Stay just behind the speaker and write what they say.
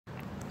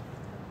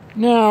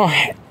Now,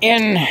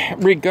 in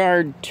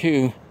regard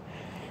to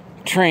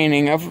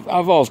training of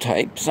all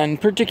types,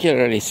 and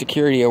particularly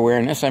security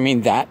awareness, I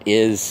mean, that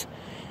is,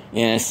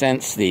 in a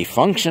sense, the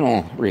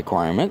functional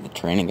requirement, the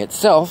training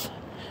itself.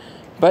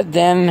 But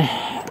then,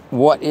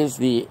 what is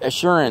the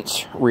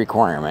assurance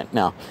requirement?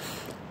 Now,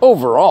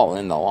 overall,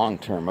 in the long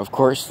term, of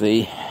course,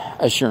 the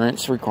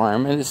assurance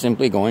requirement is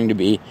simply going to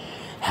be,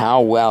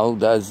 how well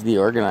does the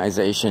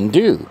organization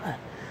do?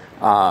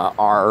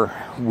 Are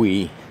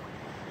we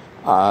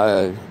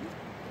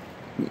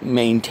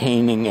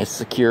maintaining a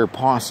secure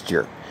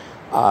posture?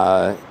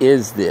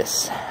 Is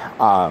this,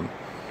 are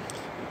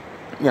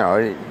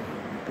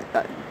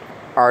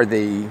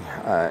the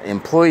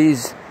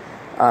employees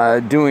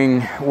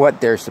doing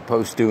what they're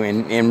supposed to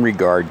in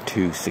regard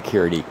to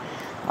security?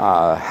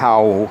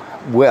 How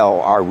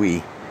well are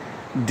we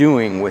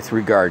doing with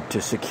regard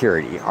to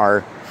security?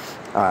 Are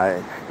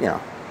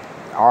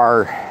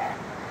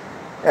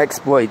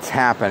exploits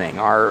happening?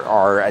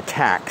 Are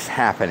attacks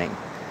happening?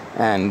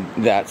 And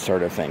that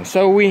sort of thing.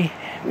 So we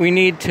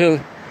need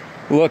to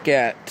look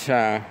at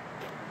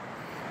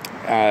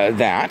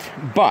that,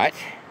 but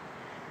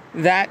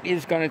that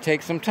is going to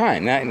take some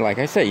time. That, like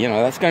I say,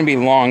 that's going to be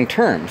long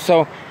term.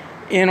 So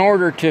in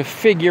order to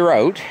figure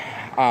out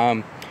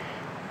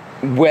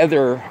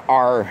whether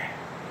our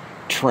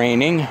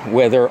training,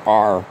 whether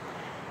our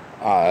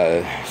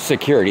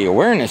security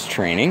awareness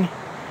training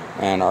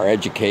and our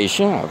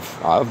education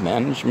of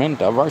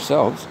management of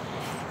ourselves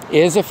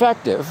is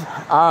effective,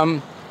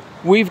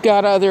 we've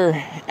got other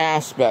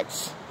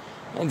aspects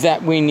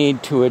that we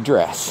need to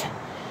address.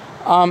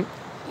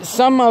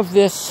 Some of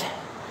this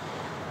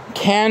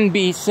can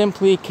be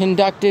simply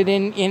conducted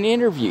in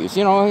interviews.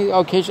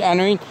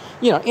 Occasionally,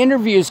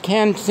 interviews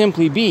can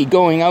simply be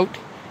going out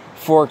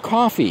for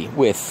coffee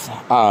with,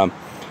 not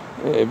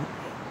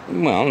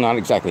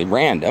exactly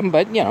random,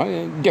 but,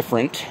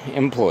 different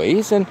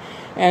employees,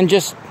 and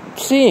just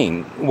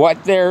seeing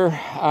what their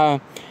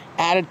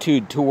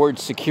attitude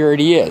towards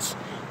security is,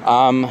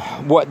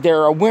 what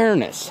their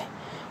awareness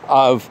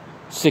of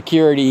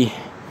security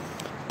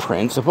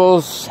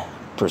principles,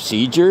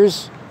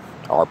 procedures,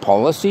 or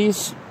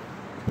policies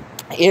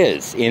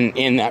is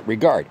in that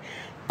regard.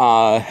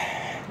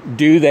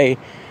 Do they,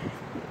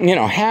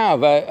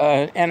 have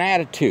an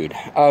attitude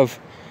of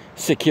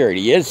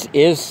security?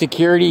 Is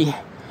security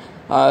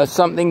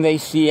something they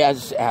see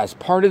as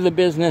part of the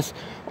business,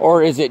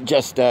 or is it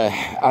just a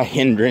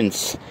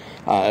hindrance,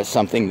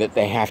 something that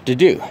they have to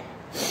do?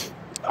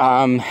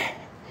 Of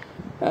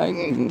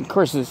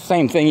course, the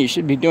same thing you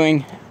should be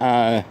doing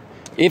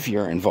if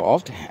you're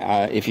involved,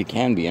 if you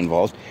can be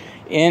involved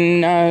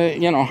in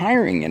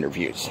hiring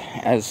interviews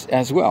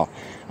as well,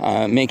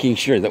 making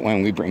sure that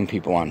when we bring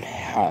people on,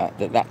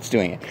 that's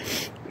doing it.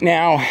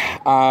 Now,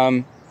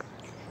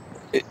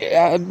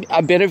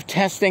 a bit of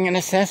testing and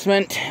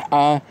assessment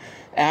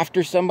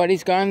after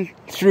somebody's gone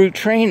through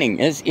training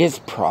is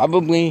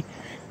probably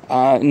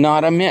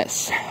not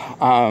amiss.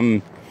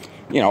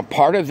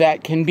 Part of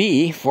that can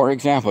be, for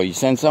example, you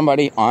send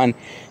somebody on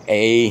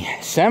a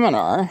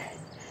seminar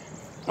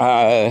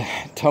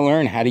to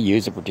learn how to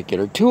use a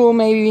particular tool,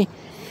 maybe.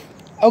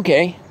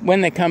 Okay,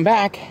 when they come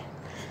back,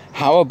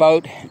 how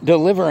about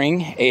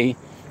delivering a,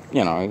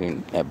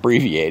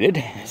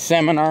 abbreviated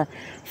seminar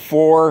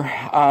for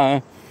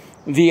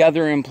the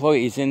other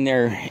employees in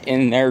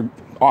their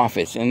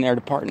office, in their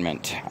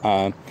department,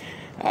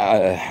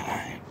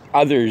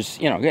 others,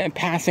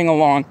 passing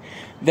along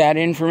that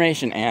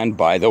information. And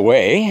by the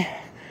way,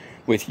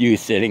 with you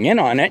sitting in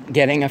on it,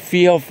 getting a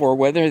feel for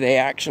whether they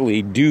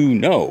actually do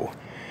know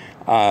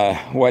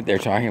what they're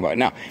talking about.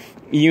 Now,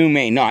 you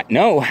may not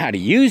know how to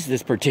use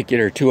this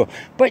particular tool,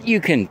 but you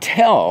can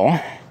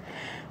tell,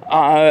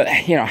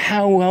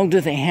 how well do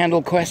they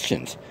handle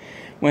questions?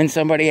 When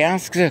somebody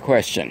asks a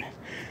question,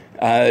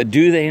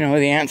 do they know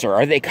the answer?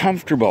 Are they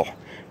comfortable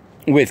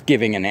with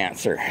giving an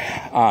answer?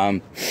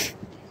 Have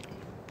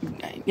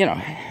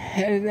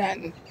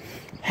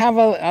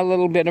a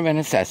little bit of an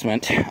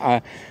assessment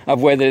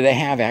of whether they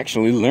have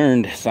actually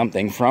learned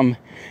something from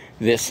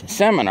this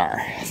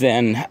seminar.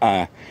 Then,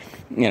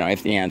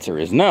 if the answer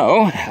is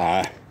no,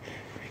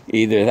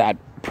 either that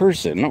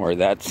person or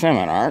that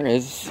seminar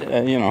is,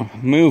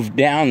 moved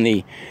down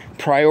the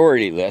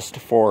priority list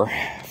for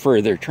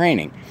further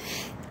training.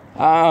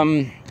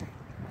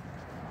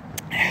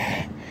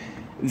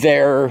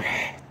 There,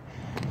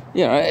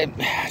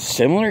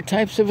 similar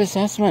types of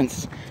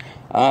assessments.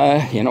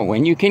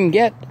 When you can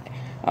get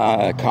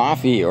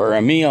coffee or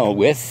a meal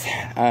with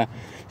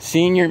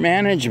senior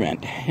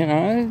management,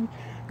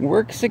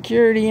 work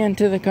security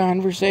into the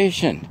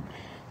conversation.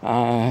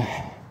 Get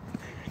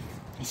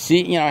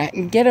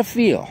a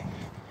feel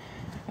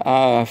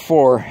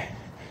for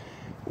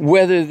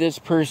whether this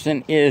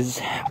person is,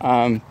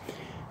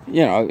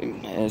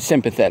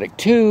 sympathetic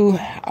to,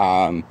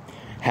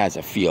 has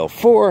a feel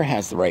for,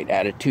 has the right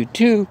attitude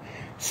to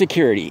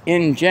security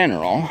in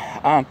general,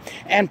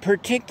 and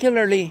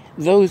particularly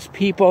those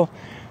people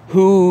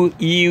who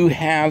you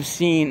have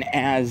seen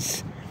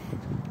as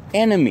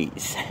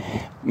enemies,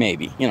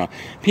 maybe,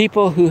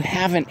 people who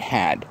haven't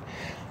had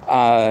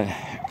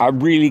a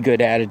really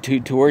good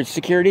attitude towards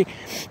security.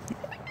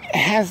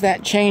 Has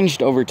that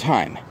changed over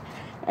time?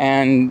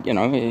 And,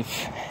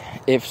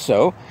 if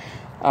so,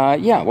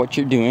 what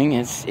you're doing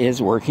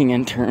is working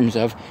in terms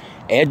of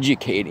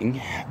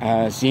educating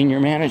senior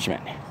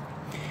management.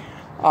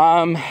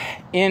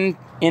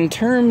 In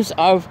terms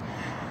of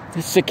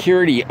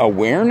security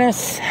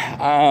awareness,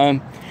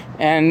 and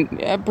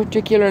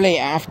particularly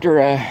after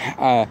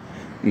a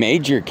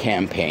major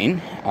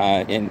campaign,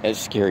 in a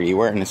security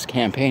awareness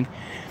campaign,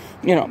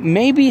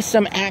 maybe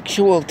some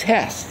actual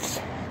tests,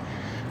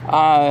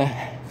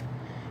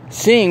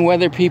 seeing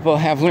whether people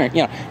have learned,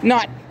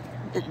 not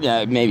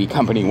maybe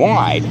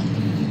company-wide,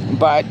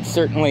 but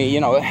certainly,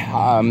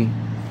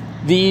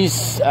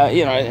 these,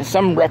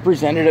 some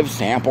representative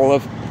sample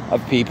of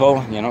people,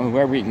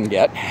 whoever you can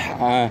get,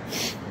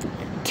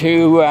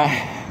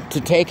 to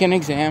take an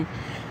exam,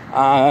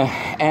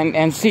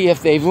 and see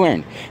if they've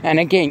learned. And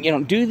again,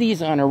 do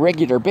these on a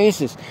regular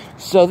basis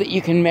so that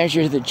you can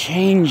measure the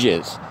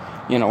changes.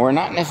 We're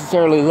not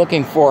necessarily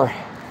looking for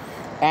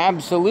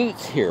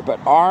absolutes here, but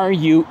are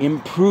you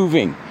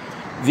improving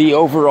the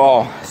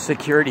overall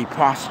security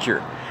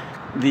posture,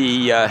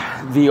 the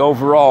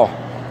overall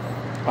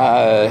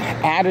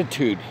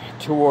attitude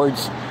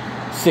towards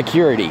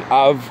security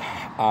of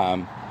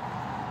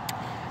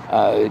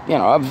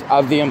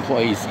the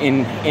employees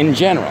in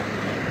general?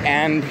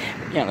 And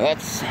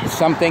that's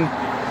something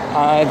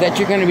that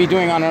you're going to be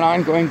doing on an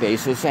ongoing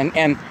basis,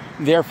 and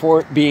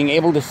therefore being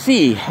able to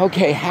see,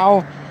 okay,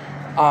 how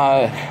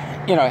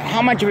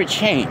much of a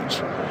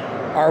change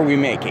are we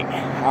making?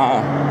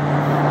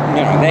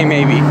 They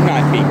may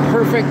not be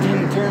perfect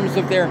in terms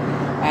of their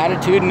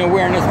attitude and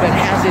awareness, but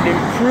has it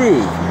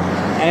improved?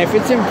 And if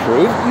it's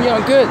improved,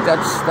 good.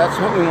 That's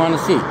what we want to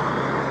see.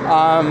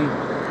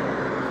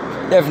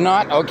 If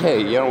not,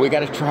 okay, we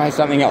got to try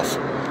something else.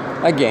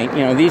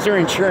 Again, these are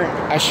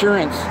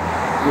assurance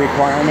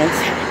requirements.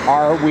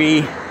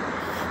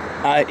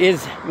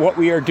 Is what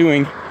we are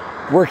doing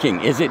working?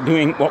 Is it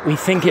doing what we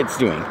think it's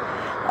doing?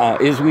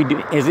 Is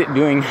it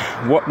doing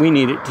what we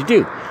need it to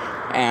do?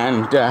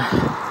 And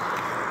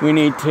we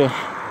need to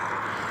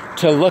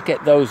look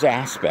at those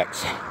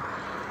aspects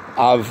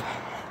of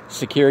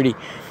security,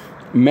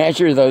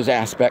 measure those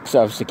aspects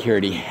of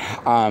security,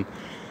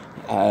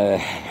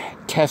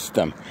 test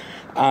them.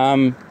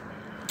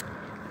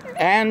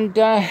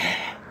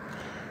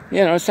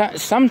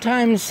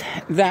 Sometimes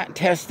that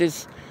test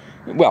is,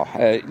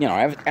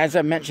 as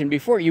I mentioned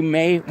before, you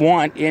may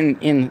want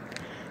in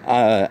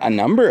a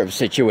number of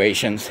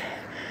situations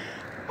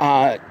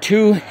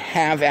to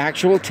have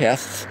actual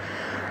tests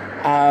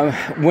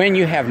when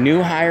you have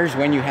new hires,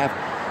 when you have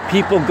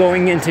people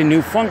going into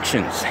new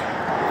functions,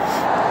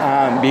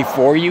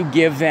 before you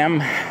give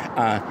them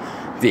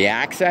the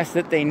access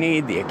that they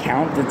need, the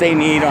account that they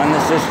need on the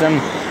system,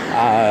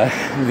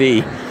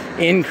 the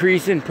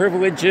increase in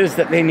privileges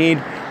that they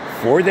need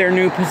for their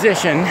new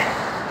position,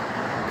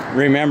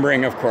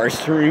 remembering, of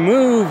course, to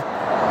remove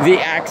the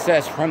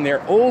access from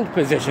their old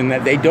position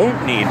that they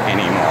don't need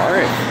anymore,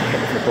 if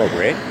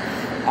appropriate.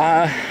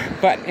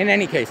 But in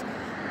any case,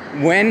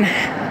 when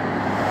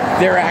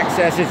their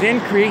access is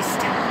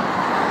increased,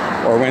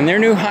 or when they're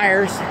new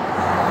hires,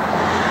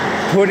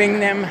 putting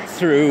them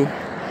through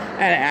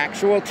an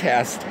actual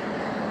test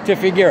to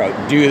figure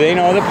out, do they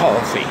know the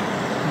policy?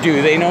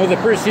 Do they know the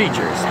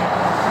procedures?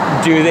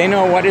 Do they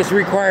know what is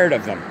required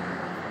of them?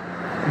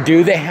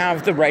 Do they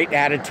have the right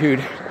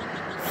attitude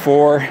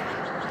for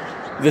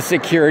the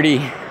security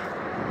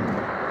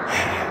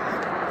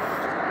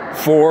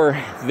for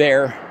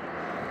their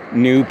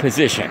new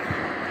position?